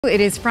It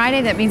is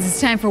Friday. That means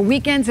it's time for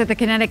Weekends at the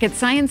Connecticut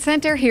Science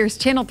Center. Here's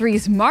Channel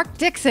 3's Mark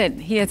Dixon.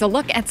 He has a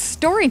look at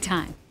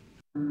Storytime.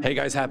 Hey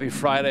guys, happy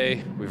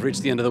Friday. We've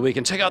reached the end of the week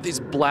and check out these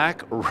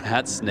black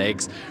rat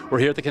snakes. We're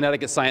here at the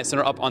Connecticut Science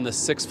Center up on the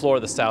 6th floor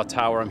of the South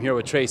Tower. I'm here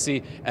with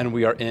Tracy and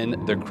we are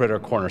in the critter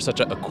corner. Such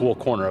a cool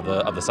corner of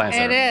the Science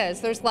Center. It is.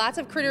 There's lots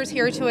of critters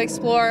here to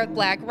explore.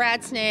 Black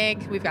rat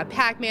snake, we've got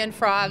Pac-Man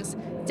frogs.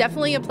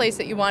 Definitely a place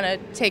that you want to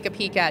take a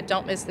peek at.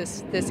 Don't miss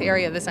this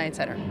area of the Science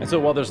Center. And so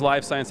while there's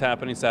live science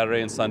happening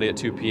Saturday and Sunday at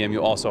 2 p.m.,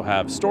 you also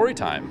have story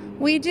time.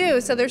 We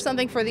do. So there's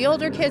something for the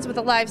older kids with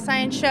a live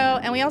science show,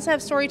 and we also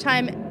have story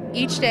time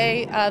each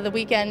day, the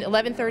weekend,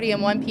 11:30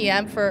 and 1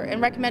 p.m.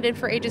 and recommended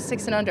for ages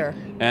 6 and under.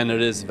 And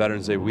it is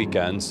Veterans Day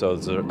weekend, so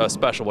it's a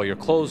special. Well, you're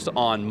closed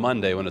on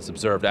Monday when it's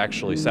observed.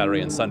 Actually, Saturday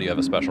and Sunday you have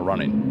a special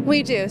running.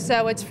 We do.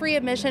 So it's free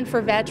admission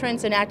for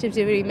veterans and active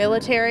duty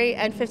military,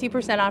 and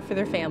 50% off for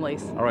their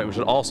families. All right. We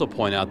should also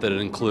point out that it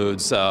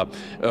includes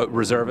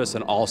reservists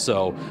and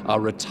also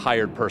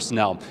retired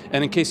personnel.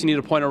 And in case you need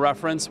a point of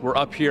reference, we're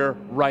up here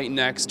right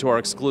next to our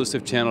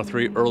exclusive Channel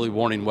 3 early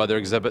warning weather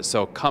exhibit.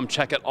 So come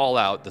check it all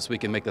out this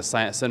week and make the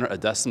Science Center a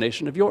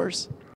destination of yours.